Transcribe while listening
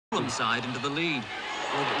Fulham side into the lead.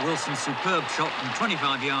 Robert Wilson's superb shot from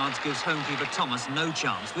 25 yards gives homekeeper Thomas no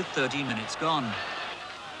chance with 13 minutes gone.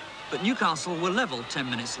 But Newcastle were level 10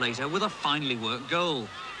 minutes later with a finely worked goal.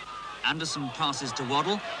 Anderson passes to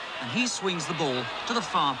Waddle, and he swings the ball to the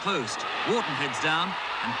far post. Wharton heads down,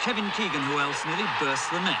 and Kevin Keegan, who else nearly bursts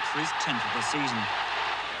the net for his 10th of the season.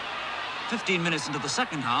 15 minutes into the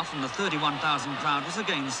second half, and the 31,000 crowd was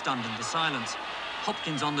again stunned into silence.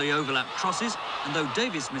 Hopkins on the overlap crosses, and though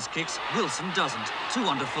Davies miskicks, Wilson doesn't.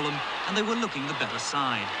 2-1 to Fulham, and they were looking the better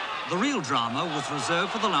side. The real drama was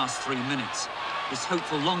reserved for the last 3 minutes. This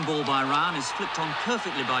hopeful long ball by Ryan is flicked on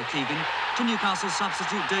perfectly by Keegan to Newcastle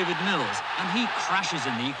substitute David Mills, and he crashes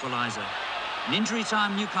in the equaliser. In injury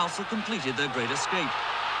time, Newcastle completed their great escape.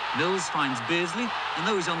 Mills finds Beardsley, and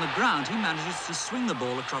though he's on the ground, he manages to swing the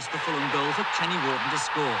ball across the Fulham goal for Kenny Wharton to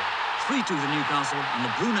score. 3-2 to Newcastle, and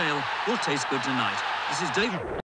the Brunel will taste good tonight. This is David.